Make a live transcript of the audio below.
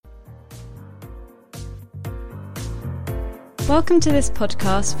Welcome to this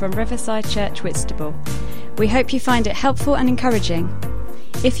podcast from Riverside Church Whitstable. We hope you find it helpful and encouraging.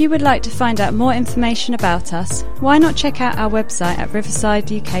 If you would like to find out more information about us, why not check out our website at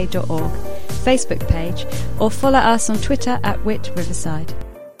riversideuk.org, Facebook page, or follow us on Twitter at @WhitRiverside.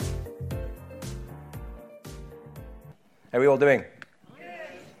 How are we all doing?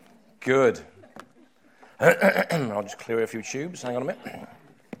 Good. I'll just clear a few tubes. Hang on a minute.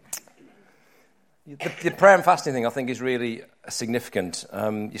 The prayer and fasting thing, I think, is really significant.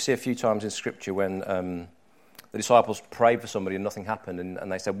 You see a few times in Scripture when the disciples prayed for somebody and nothing happened,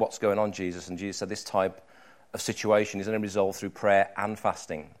 and they said, "What's going on, Jesus?" And Jesus said, "This type of situation is only resolved through prayer and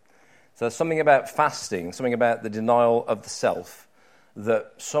fasting." So there's something about fasting, something about the denial of the self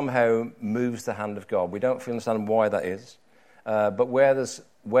that somehow moves the hand of God. We don't fully understand why that is, but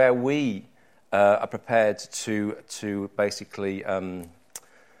where we are prepared to basically,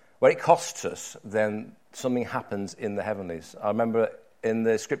 where it costs us, then something happens in the heavenlies. I remember in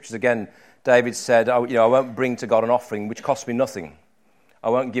the Scriptures again, David said, I won't bring to God an offering which costs me nothing.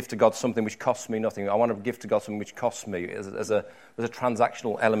 I won't give to God something which costs me nothing. I want to give to God something which costs me. There's a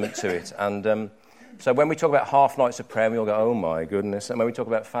transactional element to it. And so when we talk about half nights of prayer, we all go, "Oh my goodness." And when we talk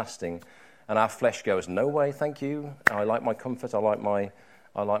about fasting, and our flesh goes, "No way, thank you. I like my comfort. I like my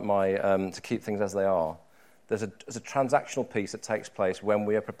to keep things as they are." There's a transactional piece that takes place when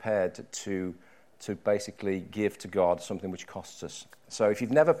we are prepared to basically give to God something which costs us. So if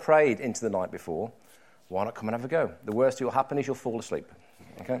you've never prayed into the night before, why not come and have a go? The worst that will happen is you'll fall asleep,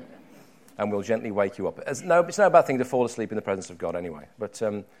 okay? And we'll gently wake you up. It's no bad thing to fall asleep in the presence of God anyway. But,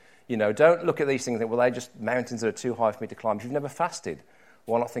 don't look at these things and think, well, they're just mountains that are too high for me to climb. If you've never fasted,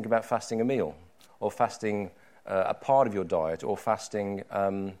 why not think about fasting a meal, or fasting a part of your diet, or fasting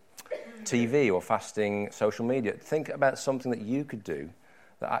TV, or fasting social media? Think about something that you could do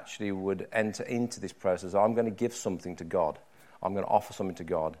that actually would enter into this process. I'm going to give something to God. I'm going to offer something to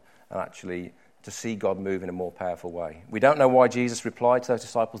God, and actually to see God move in a more powerful way. We don't know why Jesus replied to those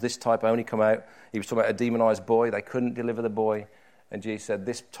disciples, "This type only come out." He was talking about a demonized boy. They couldn't deliver the boy. And Jesus said,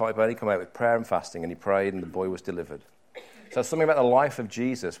 "This type only come out with prayer and fasting." And he prayed, and the boy was delivered. So something about the life of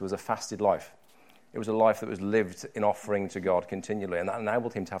Jesus was a fasted life. It was a life that was lived in offering to God continually, and that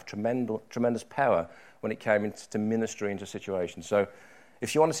enabled him to have tremendous power when it came into ministry into situations. So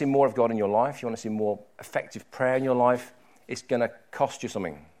if you want to see more of God in your life, you want to see more effective prayer in your life, it's going to cost you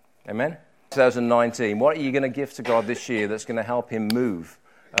something. Amen? 2019, what are you going to give to God this year that's going to help him move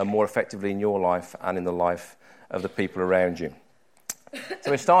more effectively in your life and in the life of the people around you?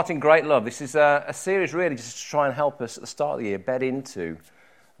 So we're starting Great Love. This is a series really just to try and help us at the start of the year bed into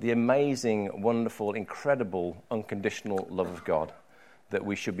the amazing, wonderful, incredible, unconditional love of God that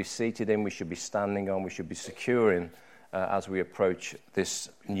we should be seated in, we should be standing on, we should be secure in as we approach this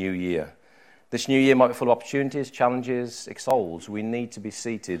new year. This new year might be full of opportunities, challenges, souls. We need to be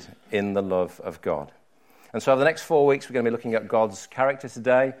seated in the love of God. And so over the next 4 weeks, we're going to be looking at God's character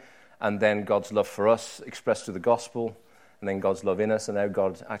today, and then God's love for us expressed through the gospel, and then God's love in us, and how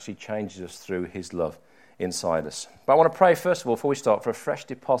God actually changes us through his love inside us. But I want to pray, first of all, before we start, for a fresh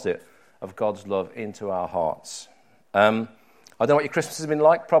deposit of God's love into our hearts. I don't know what your Christmas has been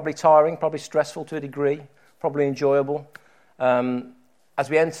like. Probably tiring, probably stressful to a degree, probably enjoyable. As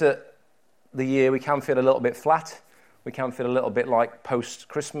we enter the year, we can feel a little bit flat. We can feel a little bit like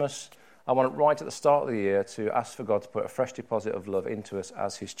post-Christmas. I want right at the start of the year to ask for God to put a fresh deposit of love into us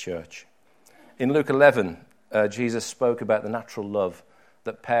as his church. In Luke 11, Jesus spoke about the natural love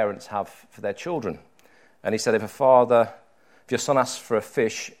that parents have for their children. And he said, if your son asks for a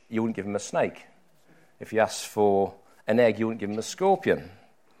fish, you wouldn't give him a snake. If he asks for an egg, you wouldn't give him a scorpion.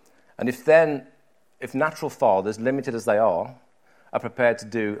 And if natural fathers, limited as they are prepared to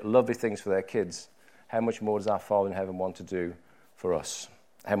do lovely things for their kids, how much more does our Father in heaven want to do for us?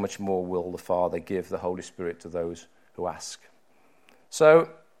 How much more will the Father give the Holy Spirit to those who ask? So,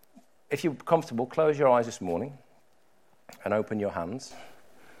 if you're comfortable, close your eyes this morning and open your hands.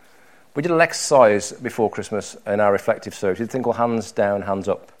 We did an exercise before Christmas in our reflective service. We did a thing called hands down, hands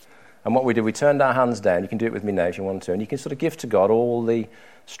up. And what we did, we turned our hands down. You can do it with me now if you want to. And you can sort of give to God all the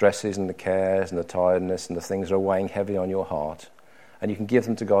stresses and the cares and the tiredness and the things that are weighing heavy on your heart. And you can give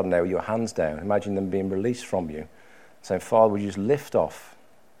them to God now with your hands down. Imagine them being released from you. Saying, Father, would you just lift off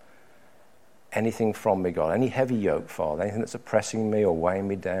anything from me, God? Any heavy yoke, Father? Anything that's oppressing me or weighing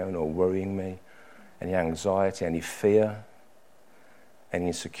me down or worrying me? Any anxiety, any fear, any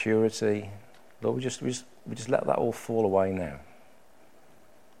insecurity? Lord, we just let that all fall away now.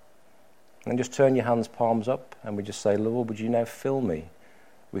 And just turn your hands, palms up, and we just say, Lord, would you now fill me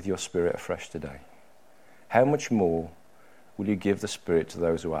with your Spirit afresh today? How much more will you give the Spirit to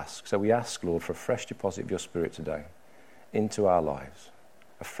those who ask? So we ask, Lord, for a fresh deposit of your Spirit today into our lives,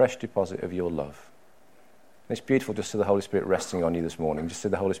 a fresh deposit of your love. And it's beautiful just to see the Holy Spirit resting on you this morning, just to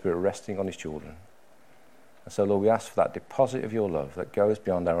see the Holy Spirit resting on his children. And so, Lord, we ask for that deposit of your love that goes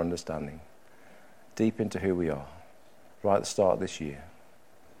beyond our understanding, deep into who we are, right at the start of this year.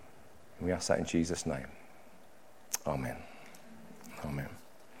 And we ask that in Jesus' name. Amen. Amen.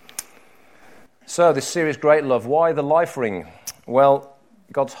 So, this series, Great Love, why the life ring? Well,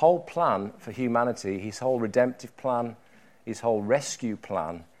 God's whole plan for humanity, his whole redemptive plan, his whole rescue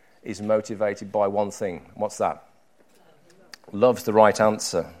plan is motivated by one thing. What's that? Love's the right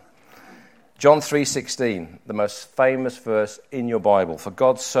answer. John 3:16, the most famous verse in your Bible. For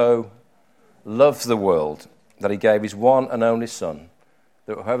God so loved the world that he gave his one and only Son,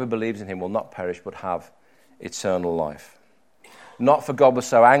 that whoever believes in him will not perish but have eternal life. Not for God was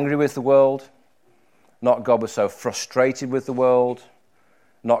so angry with the world, not God was so frustrated with the world,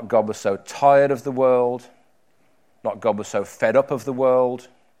 not God was so tired of the world, not God was so fed up of the world.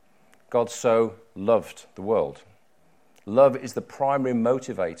 God so loved the world. Love is the primary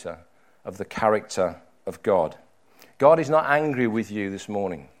motivator of the character of God. God is not angry with you this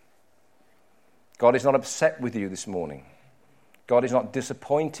morning. God is not upset with you this morning. God is not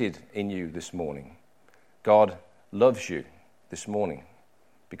disappointed in you this morning. God loves you this morning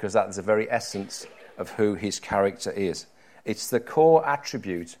because that is the very essence of who his character is. It's the core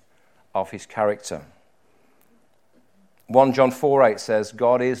attribute of his character. 1 John 4:8 says,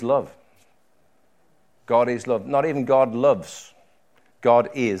 God is love. God is love. Not even God loves. God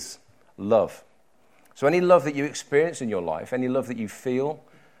is love. So any love that you experience in your life, any love that you feel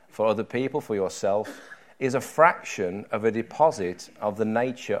for other people, for yourself, is a fraction of a deposit of the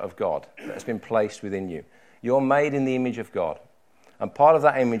nature of God that has been placed within you. You're made in the image of God. And part of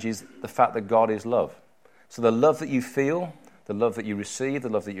that image is the fact that God is love. So the love that you feel, the love that you receive, the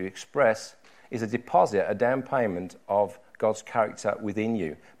love that you express is a deposit, a down payment of God's character within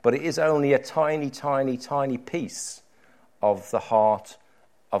you. But it is only a tiny, tiny, tiny piece of the heart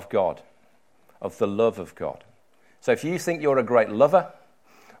of God, of the love of God. So if you think you're a great lover,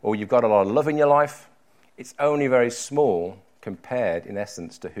 or you've got a lot of love in your life, it's only very small compared, in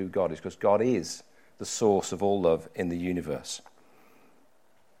essence, to who God is, because God is the source of all love in the universe.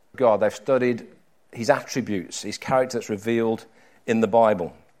 God, they've studied his attributes, his character that's revealed in the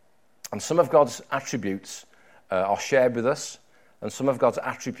Bible. And some of God's attributes are shared with us, and some of God's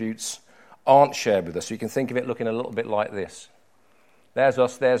attributes aren't shared with us. So you can think of it looking a little bit like this. There's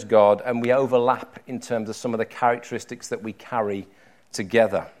us, there's God, and we overlap in terms of some of the characteristics that we carry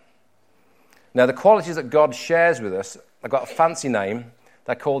together. Now, the qualities that God shares with us, they've got a fancy name.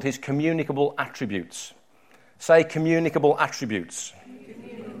 They're called his communicable attributes. Say communicable attributes.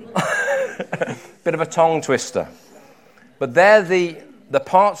 Bit of a tongue twister. But they're the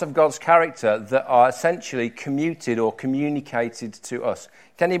parts of God's character that are essentially commuted or communicated to us.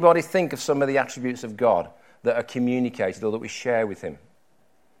 Can anybody think of some of the attributes of God that are communicated or that we share with him?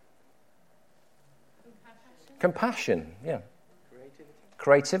 Compassion, yeah.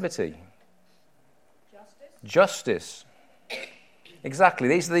 Creativity. Justice. Exactly.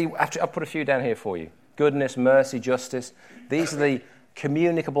 These are I'll put a few down here for you. Goodness, mercy, justice. These are the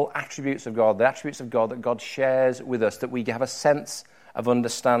communicable attributes of God, the attributes of God that God shares with us, that we have a sense of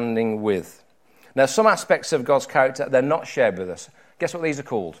understanding with. Now, some aspects of God's character, they're not shared with us. Guess what these are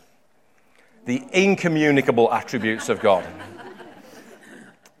called? The incommunicable attributes of God.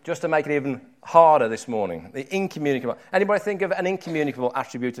 Just to make it even harder this morning, the incommunicable. Anybody think of an incommunicable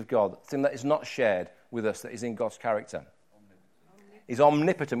attribute of God, something that is not shared with us, that is in God's character? He's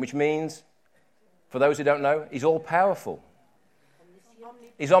omnipotent, which means, for those who don't know, he's all-powerful.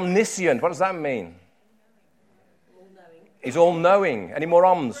 He's omniscient. What does that mean? He's all-knowing. Any more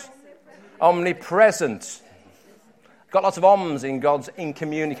oms? Omnipresent. Got lots of oms in God's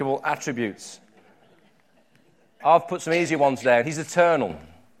incommunicable attributes. I've put some easy ones down. He's eternal.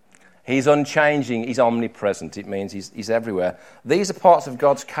 He's unchanging. He's omnipresent. It means he's everywhere. These are parts of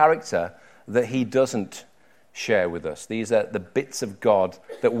God's character that he doesn't share with us. These are the bits of God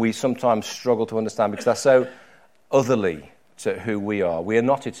that we sometimes struggle to understand because they're so otherly to who we are. We are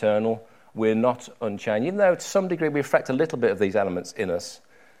not eternal. We're not unchanged. Even though to some degree we reflect a little bit of these elements in us,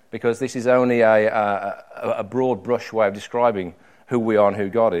 because this is only a broad brush way of describing who we are and who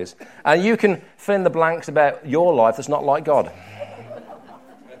God is. And you can fill in the blanks about your life that's not like God.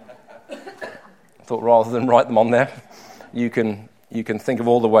 I thought rather than write them on there, you can think of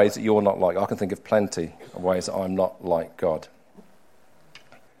all the ways that you're not like. I can think of plenty of ways that I'm not like God.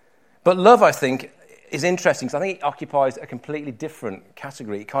 But love, I think, is interesting because I think it occupies a completely different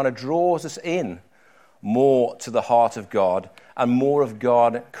category. It kind of draws us in more to the heart of God, and more of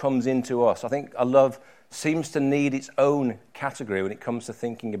God comes into us. I think our love seems to need its own category when it comes to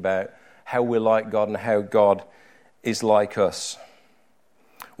thinking about how we're like God and how God is like us.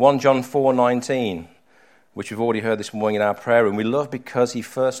 1 John 4:19, which we've already heard this morning in our prayer room, we love because he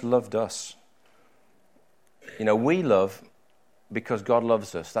first loved us. We love because God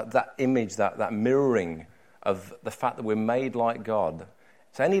loves us. That image, that mirroring of the fact that we're made like God.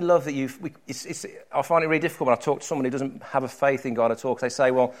 So any love that I find it really difficult when I talk to someone who doesn't have a faith in God at all, because they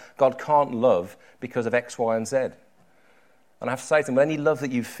say, well, God can't love because of X, Y, and Z. And I have to say to them, well, any love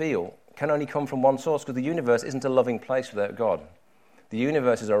that you feel can only come from one source, because the universe isn't a loving place without God. The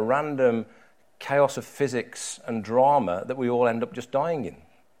universe is a random chaos of physics and drama that we all end up just dying in.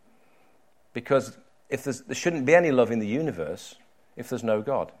 Because if there shouldn't be any love in the universe if there's no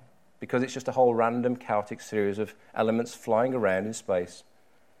God, because it's just a whole random, chaotic series of elements flying around in space.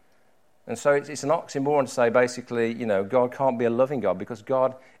 And so it's an oxymoron to say, basically, God can't be a loving God, because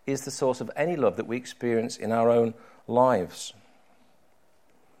God is the source of any love that we experience in our own lives.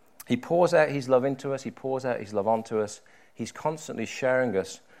 He pours out his love into us. He pours out his love onto us. He's constantly sharing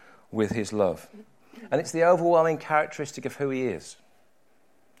us with his love. And it's the overwhelming characteristic of who he is.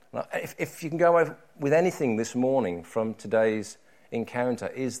 Now, if you can go away with anything this morning from today's encounter,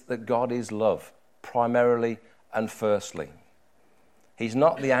 is that God is love, primarily and firstly. He's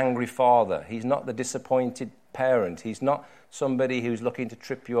not the angry father. He's not the disappointed parent. He's not somebody who's looking to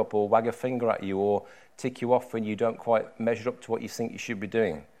trip you up or wag a finger at you or tick you off when you don't quite measure up to what you think you should be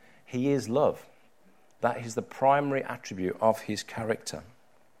doing. He is love. That is the primary attribute of his character.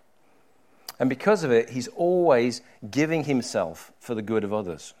 And because of it, he's always giving himself for the good of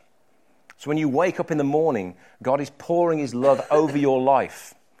others. So when you wake up in the morning, God is pouring his love over your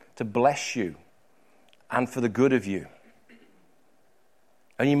life to bless you and for the good of you.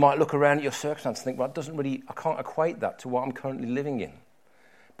 And you might look around at your circumstance and think, well, I can't equate that to what I'm currently living in.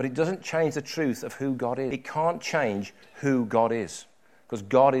 But it doesn't change the truth of who God is. It can't change who God is, because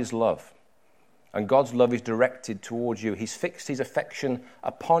God is love. And God's love is directed towards you. He's fixed his affection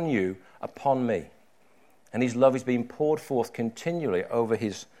upon you, upon me. And his love is being poured forth continually over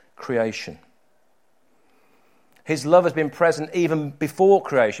his creation. His love has been present even before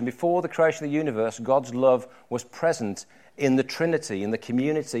creation. Before the creation of the universe, God's love was present in the Trinity, in the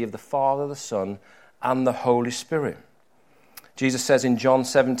community of the Father, the Son, and the Holy Spirit. Jesus says in John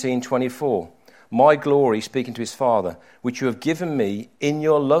 17:24, "My glory," speaking to his Father, "which you have given me in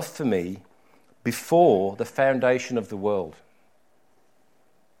your love for me before the foundation of the world."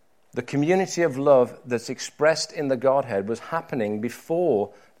 The community of love that's expressed in the Godhead was happening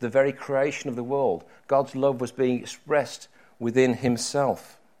before the very creation of the world. God's love was being expressed within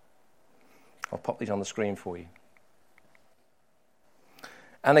himself. I'll pop these on the screen for you.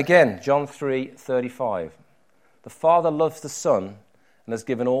 And again, John 3:35. "The Father loves the Son and has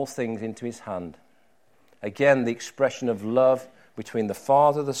given all things into his hand." Again, the expression of love between the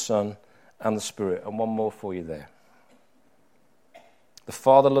Father, the Son, and the Spirit. And one more for you there. "The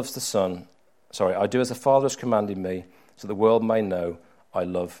Father loves the Son. I do as the Father has commanded me, so the world may know I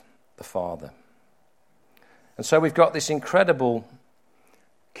love the Father." And so we've got this incredible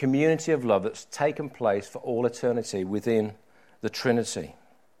community of love that's taken place for all eternity within the Trinity.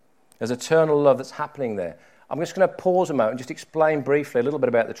 There's eternal love that's happening there. I'm just going to pause a moment and just explain briefly a little bit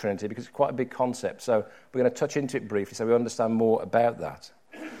about the Trinity, because it's quite a big concept. So we're going to touch into it briefly so we understand more about that.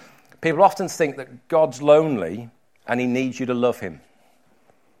 People often think that God's lonely and he needs you to love him.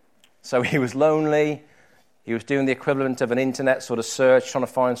 So he was lonely. He was doing the equivalent of an internet sort of search, trying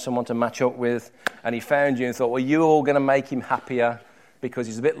to find someone to match up with. And he found you and thought, well, you're all going to make him happier because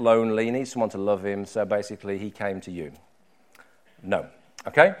he's a bit lonely. He needs someone to love him. So basically, he came to you. No.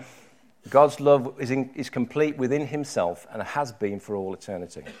 Okay? God's love is complete within himself and has been for all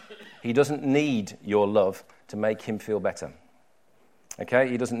eternity. He doesn't need your love to make him feel better. Okay?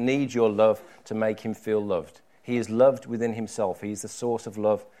 He doesn't need your love to make him feel loved. He is loved within himself. He is the source of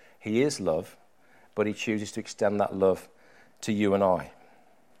love. He is love, but he chooses to extend that love to you and I.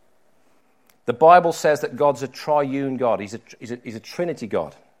 The Bible says that God's a triune God. He's a Trinity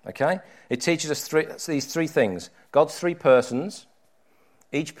God. Okay? It teaches us these three things. God's three persons.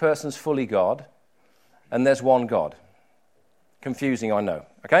 Each person's fully God, and there's one God. Confusing, I know.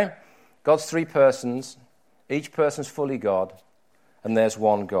 Okay? God's three persons, each person's fully God, and there's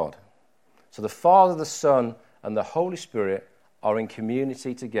one God. So the Father, the Son, and the Holy Spirit are in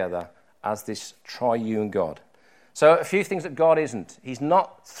community together as this triune God. So a few things that God isn't. He's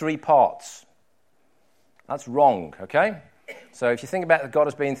not three parts. That's wrong, okay? So if you think about God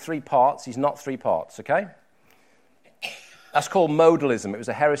as being three parts, he's not three parts, okay? That's called modalism. It was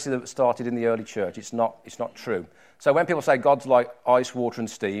a heresy that started in the early church. It's not true. So when people say God's like ice, water, and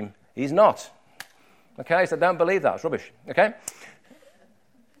steam, he's not. Okay, so don't believe that. It's rubbish. Okay?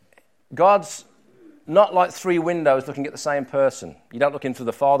 God's not like three windows looking at the same person. You don't look into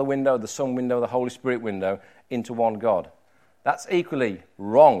the Father window, the Son window, the Holy Spirit window, into one God. That's equally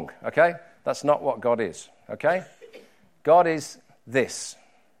wrong. Okay? That's not what God is. Okay? God is this.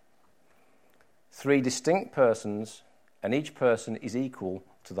 Three distinct persons, and each person is equal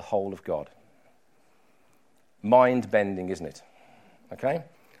to the whole of God. Mind-bending, isn't it? Okay?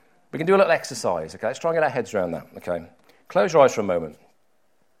 We can do a little exercise, okay? Let's try and get our heads around that, okay? Close your eyes for a moment.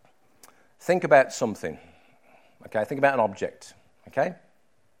 Think about something, okay? Think about an object, okay?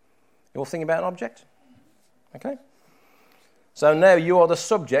 You all think about an object? Okay? So now you are the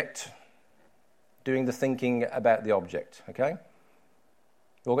subject doing the thinking about the object, okay?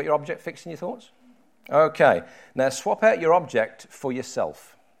 You all got your object fixed in your thoughts? Okay. Now swap out your object for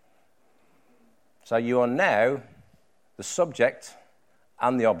yourself. So you are now the subject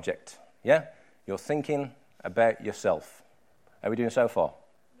and the object, yeah? You're thinking about yourself. How are we doing so far?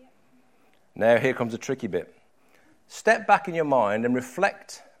 Yeah. Now here comes the tricky bit. Step back in your mind and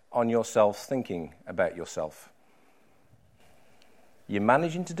reflect on yourself thinking about yourself. You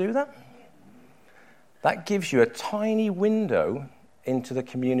managing to do that? That gives you a tiny window into the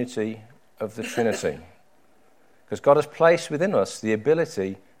community of the Trinity. Because God has placed within us the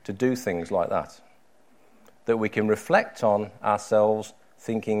ability to do things like that. That we can reflect on ourselves,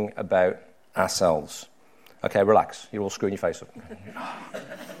 thinking about ourselves. Okay, relax. You're all screwing your face up.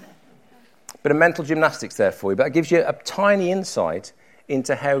 Bit of mental gymnastics there for you, but it gives you a tiny insight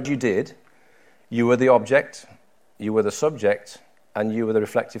into how you did. You were the object, you were the subject, and you were the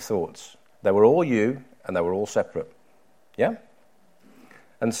reflective thoughts. They were all you, and they were all separate. Yeah?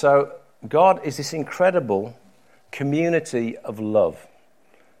 And so God is this incredible community of love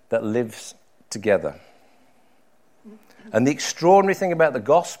that lives together. And the extraordinary thing about the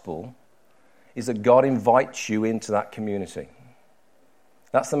gospel is that God invites you into that community.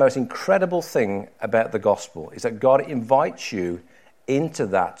 That's the most incredible thing about the gospel, is that God invites you into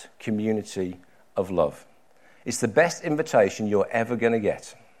that community of love. It's the best invitation you're ever going to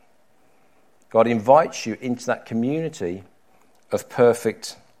get. God invites you into that community of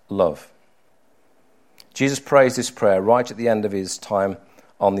perfect love. Jesus prays this prayer right at the end of his time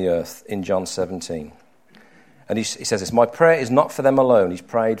on the earth in John 17. And he says this, my prayer is not for them alone. He's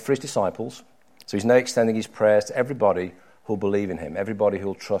prayed for his disciples. So he's now extending his prayers to everybody who'll believe in him, everybody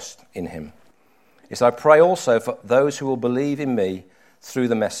who'll trust in him. He said, I pray also for those who will believe in me through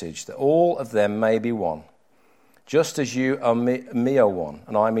the message, that all of them may be one. Just as you are me are one,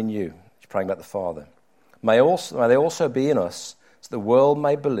 and I'm in you. He's praying about the Father. May they also be in us, so the world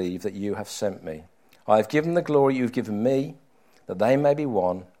may believe that you have sent me. I have given the glory you've given me, that they may be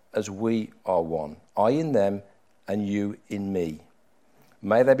one as we are one. I in them and you in me.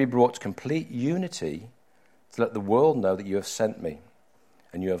 May they be brought to complete unity to let the world know that you have sent me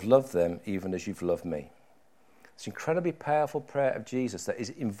and you have loved them even as you've loved me. It's an incredibly powerful prayer of Jesus that is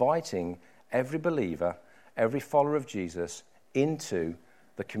inviting every believer, every follower of Jesus into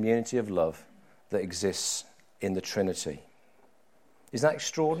the community of love that exists in the Trinity. Isn't that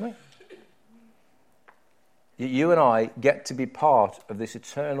extraordinary? You and I get to be part of this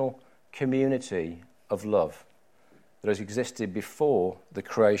eternal community of love that has existed before the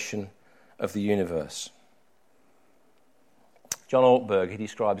creation of the universe. John Ortberg, he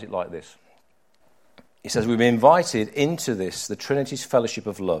describes it like this. He says, we've been invited into this, the Trinity's fellowship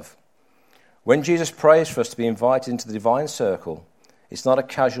of love. When Jesus prays for us to be invited into the divine circle, it's not a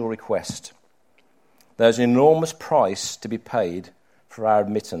casual request. There's an enormous price to be paid for our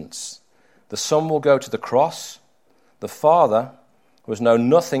admittance. The Son will go to the cross. The Father, who has known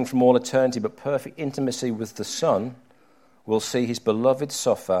nothing from all eternity but perfect intimacy with the Son, will see his beloved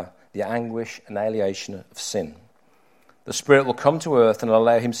suffer the anguish and alienation of sin. The Spirit will come to earth and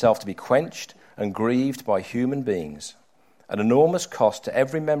allow himself to be quenched and grieved by human beings. An enormous cost to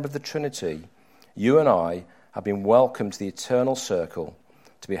every member of the Trinity, you and I have been welcomed to the eternal circle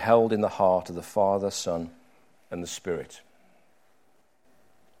to be held in the heart of the Father, Son, and the Spirit.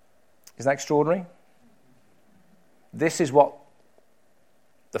 Isn't that extraordinary? This is what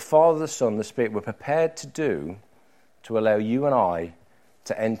the Father, the Son, and the Spirit were prepared to do to allow you and I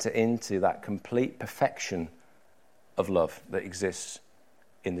to enter into that complete perfection of love that exists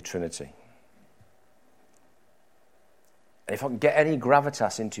in the Trinity. And if I can get any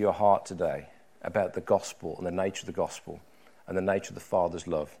gravitas into your heart today about the gospel and the nature of the gospel and the nature of the Father's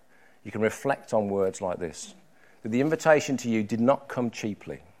love, you can reflect on words like this. That the invitation to you did not come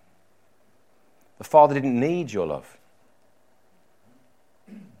cheaply. The Father didn't need your love.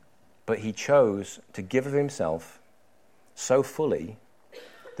 but he chose to give of himself so fully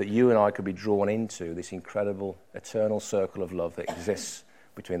that you and I could be drawn into this incredible eternal circle of love that exists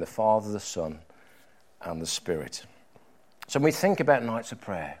between the Father, the Son, and the Spirit. So when we think about nights of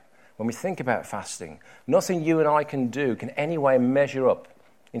prayer, when we think about fasting, nothing you and I can do can any way measure up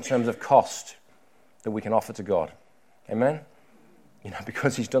in terms of cost that we can offer to God. Amen?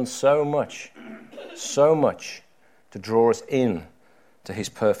 Because he's done so much to draw us in to his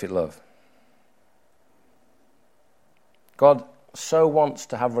perfect love. God so wants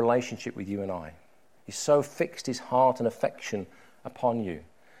to have a relationship with you and I. He's so fixed his heart and affection upon you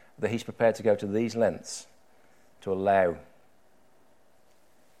that he's prepared to go to these lengths to allow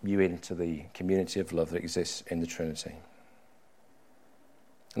you into the community of love that exists in the Trinity.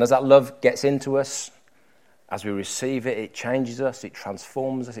 And as that love gets into us, as we receive it, it changes us, it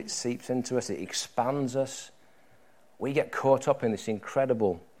transforms us, it seeps into us, it expands us. We get caught up in this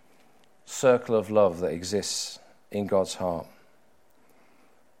incredible circle of love that exists in God's heart.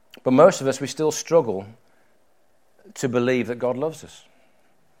 But most of us, we still struggle to believe that God loves us.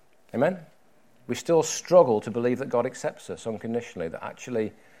 Amen? We still struggle to believe that God accepts us unconditionally, that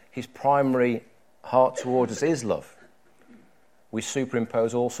actually his primary heart towards us is love. We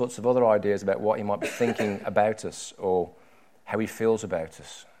superimpose all sorts of other ideas about what he might be thinking about us or how he feels about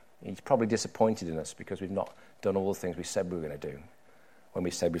us. He's probably disappointed in us because we've not done all the things we said we were going to do when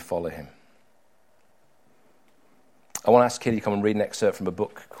we said we follow him. I want to ask Kitty to come and read an excerpt from a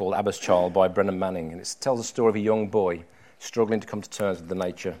book called Abba's Child by Brennan Manning, and it tells the story of a young boy struggling to come to terms with the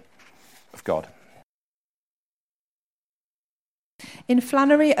nature of God. In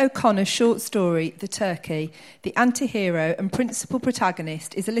Flannery O'Connor's short story, The Turkey, the anti-hero and principal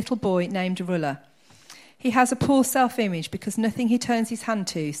protagonist is a little boy named Ruller. He has a poor self-image because nothing he turns his hand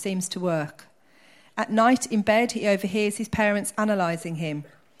to seems to work. At night in bed, he overhears his parents analysing him.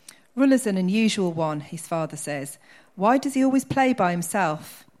 Ruller's an unusual one, his father says. Why does he always play by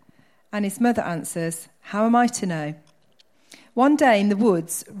himself? And his mother answers, how am I to know? One day in the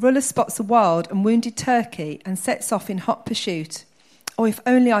woods, Ruller spots a wild and wounded turkey and sets off in hot pursuit. Oh, if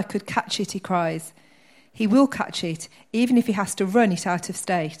only I could catch it, he cries. He will catch it, even if he has to run it out of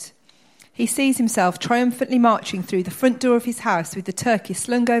state. He sees himself triumphantly marching through the front door of his house with the turkey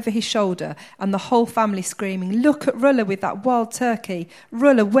slung over his shoulder and the whole family screaming, look at Ruller with that wild turkey.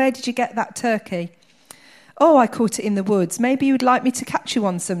 Ruller, where did you get that turkey? Oh, I caught it in the woods. Maybe you would like me to catch you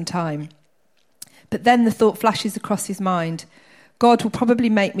one sometime. But then the thought flashes across his mind. God will probably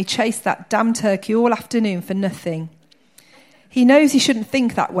make me chase that damn turkey all afternoon for nothing. He knows he shouldn't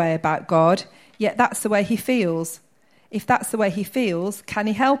think that way about God, yet that's the way he feels. If that's the way he feels, can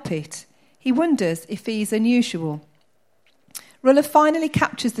he help it? He wonders if he's unusual. Ruller finally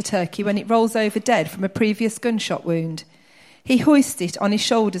captures the turkey when it rolls over dead from a previous gunshot wound. He hoists it on his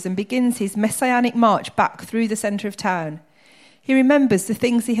shoulders and begins his messianic march back through the centre of town. He remembers the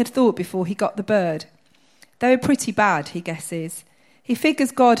things he had thought before he got the bird. They were pretty bad, he guesses. He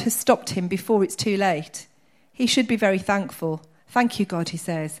figures God has stopped him before it's too late. He should be very thankful. Thank you, God, he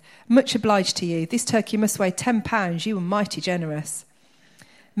says. Much obliged to you. This turkey must weigh 10 pounds. You were mighty generous.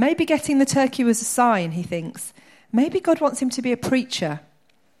 Maybe getting the turkey was a sign, he thinks. Maybe God wants him to be a preacher.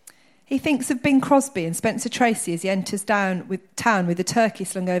 He thinks of Bing Crosby and Spencer Tracy as he enters town with a turkey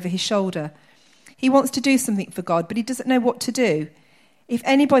slung over his shoulder. He wants to do something for God, but he doesn't know what to do. If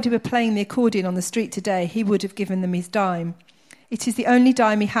anybody were playing the accordion on the street today, he would have given them his dime. It is the only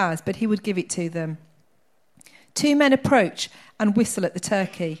dime he has, but he would give it to them. Two men approach and whistle at the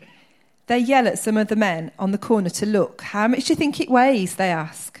turkey. They yell at some other men on the corner to look. How much do you think it weighs? They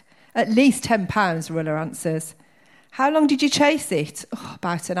ask. At least 10 pounds, Ruller answers. How long did you chase it? Oh,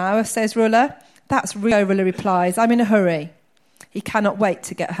 about an hour, says Ruller. That's real, Ruller replies. I'm in a hurry. He cannot wait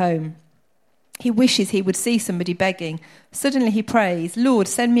to get home. He wishes he would see somebody begging. Suddenly he prays, Lord,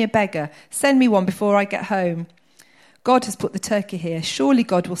 send me a beggar. Send me one before I get home. God has put the turkey here. Surely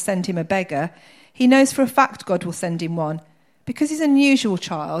God will send him a beggar. He knows for a fact God will send him one. Because he's an unusual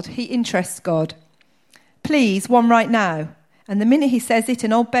child, he interests God. Please, one right now. And the minute he says it,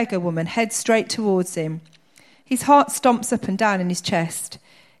 an old beggar woman heads straight towards him. His heart stomps up and down in his chest.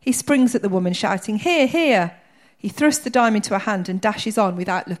 He springs at the woman, shouting, here, here. He thrusts the dime into her hand and dashes on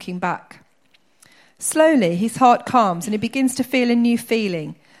without looking back. Slowly, his heart calms and he begins to feel a new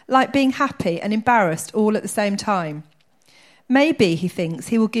feeling, like being happy and embarrassed all at the same time. Maybe, he thinks,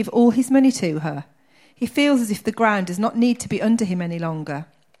 he will give all his money to her. He feels as if the ground does not need to be under him any longer.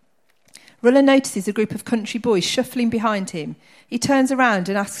 Ruller notices a group of country boys shuffling behind him. He turns around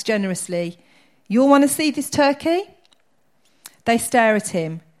and asks generously, "You'll want to see this turkey?" They stare at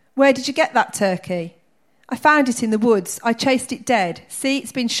him. "Where did you get that turkey?" I found it in the woods. I chased it dead. See,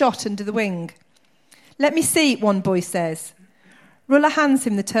 it's been shot under the wing. Let me see, one boy says. Ruller hands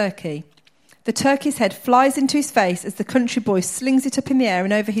him the turkey. The turkey's head flies into his face as the country boy slings it up in the air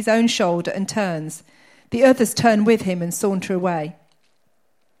and over his own shoulder and turns. The others turn with him and saunter away.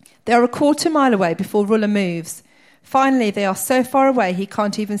 They are a quarter mile away before Ruller moves. Finally, they are so far away he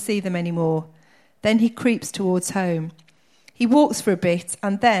can't even see them anymore. Then he creeps towards home. He walks for a bit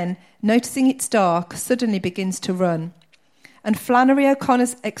and then, noticing it's dark, suddenly begins to run. And Flannery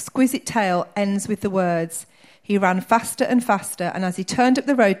O'Connor's exquisite tale ends with the words, "He ran faster and faster, and as he turned up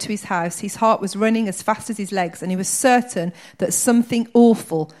the road to his house, his heart was running as fast as his legs, and he was certain that something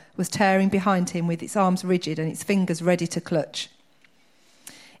awful was tearing behind him with its arms rigid and its fingers ready to clutch."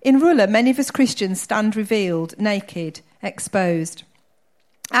 In Ruller, many of us Christians stand revealed, naked, exposed.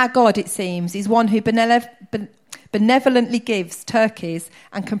 Our God, it seems, is one who benevolently gives turkeys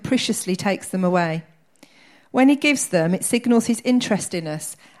and capriciously takes them away. When he gives them, it signals his interest in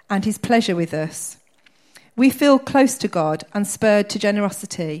us and his pleasure with us. We feel close to God and spurred to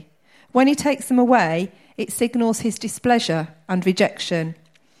generosity. When he takes them away, it signals his displeasure and rejection.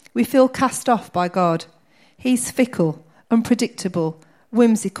 We feel cast off by God. He's fickle, unpredictable,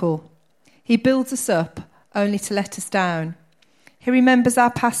 whimsical. He builds us up only to let us down. He remembers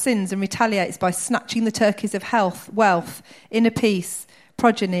our past sins and retaliates by snatching the turkeys of health, wealth, inner peace,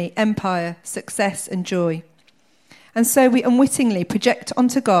 progeny, empire, success and joy. And so we unwittingly project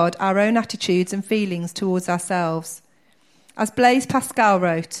onto God our own attitudes and feelings towards ourselves. As Blaise Pascal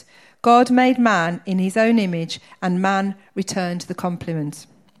wrote, God made man in his own image and man returned the compliment.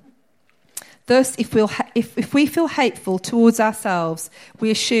 Thus, if we feel hateful towards ourselves, we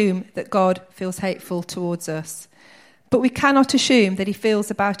assume that God feels hateful towards us. But we cannot assume that he feels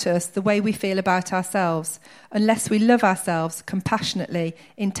about us the way we feel about ourselves, unless we love ourselves compassionately,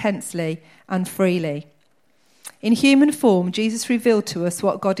 intensely, and freely. In human form, Jesus revealed to us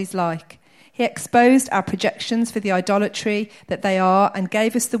what God is like. He exposed our projections for the idolatry that they are and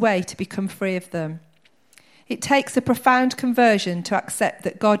gave us the way to become free of them. It takes a profound conversion to accept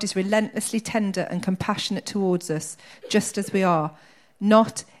that God is relentlessly tender and compassionate towards us, just as we are,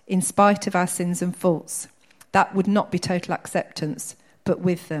 not in spite of our sins and faults. That would not be total acceptance, but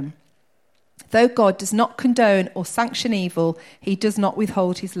with them. Though God does not condone or sanction evil, he does not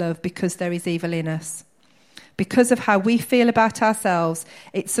withhold his love because there is evil in us. Because of how we feel about ourselves,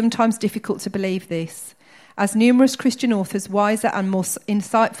 it's sometimes difficult to believe this. As numerous Christian authors, wiser and more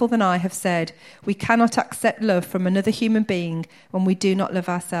insightful than I, have said, we cannot accept love from another human being when we do not love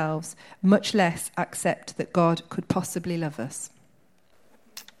ourselves, much less accept that God could possibly love us.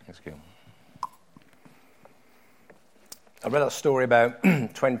 Thanks, Gil. I read that story about over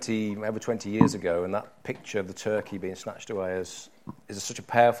 20 years ago, and that picture of the turkey being snatched away is such a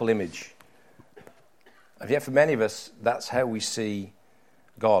powerful image. And yet for many of us, that's how we see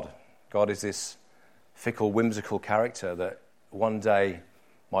God. God is this fickle, whimsical character that one day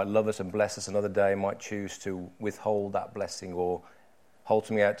might love us and bless us, another day might choose to withhold that blessing or hold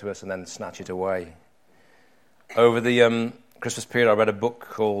something out to us and then snatch it away. Over the Christmas period, I read a book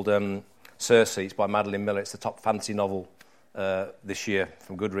called Circe. It's by Madeline Miller. It's the top fantasy novel this year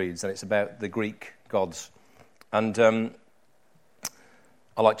from Goodreads, and it's about the Greek gods. And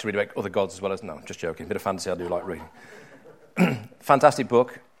I like to read about other gods as well as... No, I'm just joking. A bit of fantasy I do like reading. Fantastic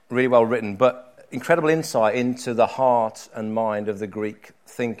book, really well written, but incredible insight into the heart and mind of the Greek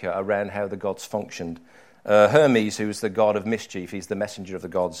thinker around how the gods functioned. Hermes, who's the god of mischief, he's the messenger of the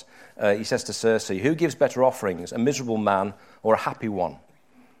gods, he says to Circe, "Who gives better offerings, a miserable man or a happy one?"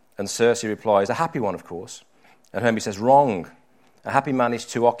 And Circe replies, "A happy one, of course." And Hermes says, "Wrong. A happy man is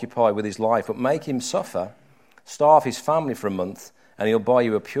too occupied with his life, but make him suffer, starve his family for a month, and he'll buy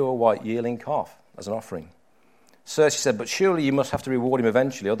you a pure white yearling calf as an offering." Circe said, "But surely you must have to reward him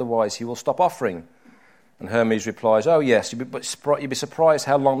eventually, otherwise he will stop offering." And Hermes replies, "Oh yes, you'd be surprised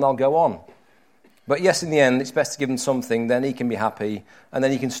how long they'll go on. But yes, in the end, it's best to give him something, then he can be happy, and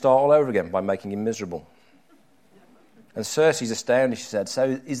then he can start all over again by making him miserable." And Circe's astounded. She said,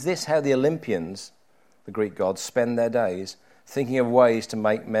 "So is this how the Olympians, the Greek gods, spend their days, thinking of ways to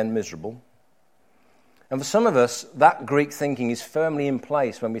make men miserable?" And for some of us, that Greek thinking is firmly in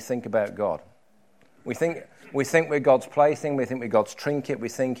place when we think about God. We think we're God's plaything, we think we're God's trinket, we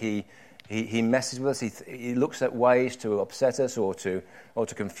think he messes with us, he looks at ways to upset us or to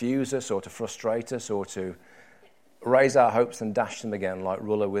confuse us or to frustrate us or to raise our hopes and dash them again like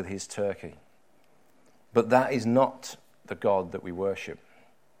Ruller with his turkey. But that is not the God that we worship.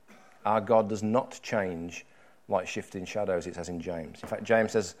 Our God does not change like shifting shadows, it says in James. In fact,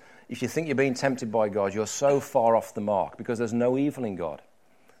 James says, if you think you're being tempted by God, you're so far off the mark because there's no evil in God.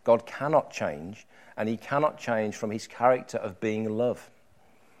 God cannot change, and he cannot change from his character of being love.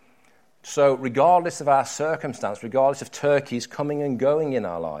 So regardless of our circumstance, regardless of turkeys coming and going in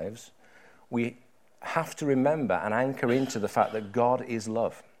our lives, we have to remember and anchor into the fact that God is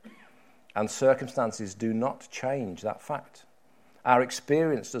love. And circumstances do not change that fact. Our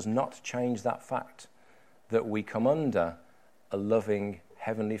experience does not change that fact, that we come under a loving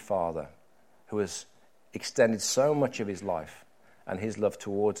Heavenly Father who has extended so much of his life and his love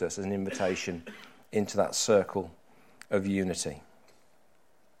towards us as an invitation into that circle of unity.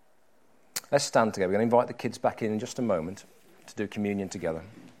 Let's stand together. We're going to invite the kids back in just a moment to do communion together.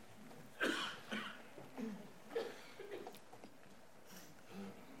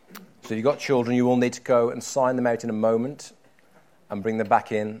 So if you've got children, you will need to go and sign them out in a moment and bring them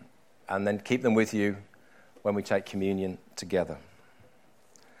back in, and then keep them with you when we take communion together.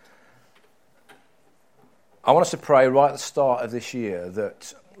 I want us to pray right at the start of this year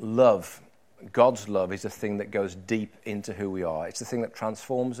that love, God's love, is the thing that goes deep into who we are. It's the thing that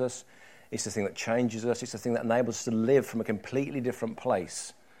transforms us. It's the thing that changes us. It's the thing that enables us to live from a completely different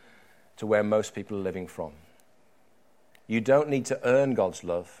place to where most people are living from. You don't need to earn God's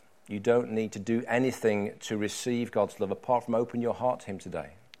love. You don't need to do anything to receive God's love apart from open your heart to him today.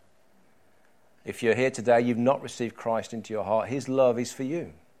 If you're here today, you've not received Christ into your heart, his love is for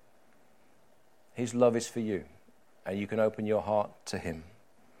you. His love is for you, and you can open your heart to him.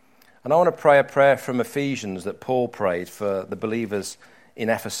 And I want to pray a prayer from Ephesians that Paul prayed for the believers in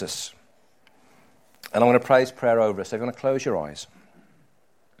Ephesus. And I want to pray this prayer over us. So if you want to close your eyes.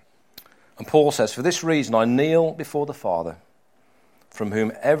 And Paul says, "For this reason I kneel before the Father, from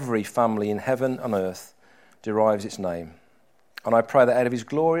whom every family in heaven and earth derives its name. And I pray that out of his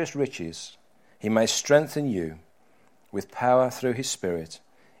glorious riches he may strengthen you with power through his Spirit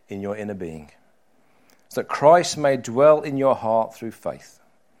in your inner being, so that Christ may dwell in your heart through faith.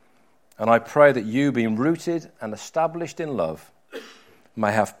 And I pray that you, being rooted and established in love,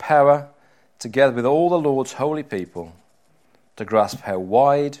 may have power, together with all the Lord's holy people, to grasp how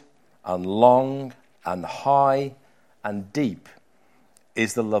wide and long and high and deep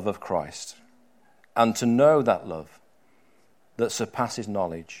is the love of Christ, and to know that love that surpasses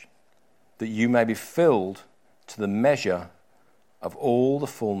knowledge, that you may be filled to the measure of all the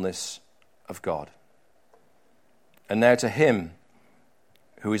fullness of God. And now to him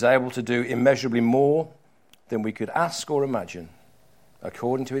who is able to do immeasurably more than we could ask or imagine,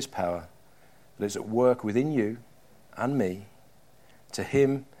 according to his power that is at work within you and me, to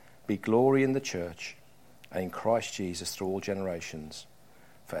him be glory in the church and in Christ Jesus through all generations,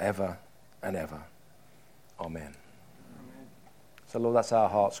 forever and ever. Amen. Amen. So, Lord, that's our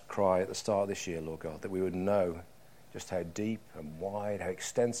heart's cry at the start of this year, Lord God, that we would know just how deep and wide, how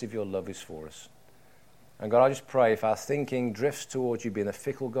extensive your love is for us. And God, I just pray if our thinking drifts towards you being a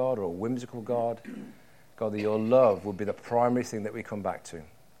fickle God or a whimsical God, God, that your love would be the primary thing that we come back to.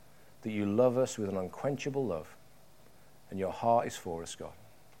 That you love us with an unquenchable love, and your heart is for us, God.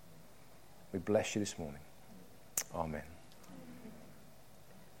 We bless you this morning. Amen.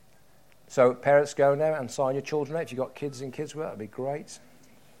 So parents, go now and sign your children out. If you've got kids in kids' work, that'd be great.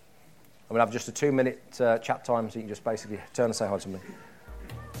 I'm going to have just a 2-minute chat time, so you can just basically turn and say hi to me.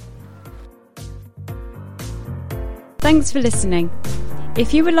 Thanks for listening.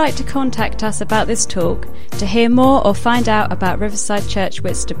 If you would like to contact us about this talk, to hear more or find out about Riverside Church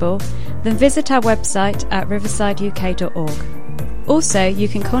Whitstable, then visit our website at riversideuk.org. Also, you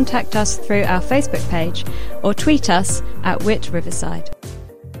can contact us through our Facebook page or tweet us at Whit Riverside.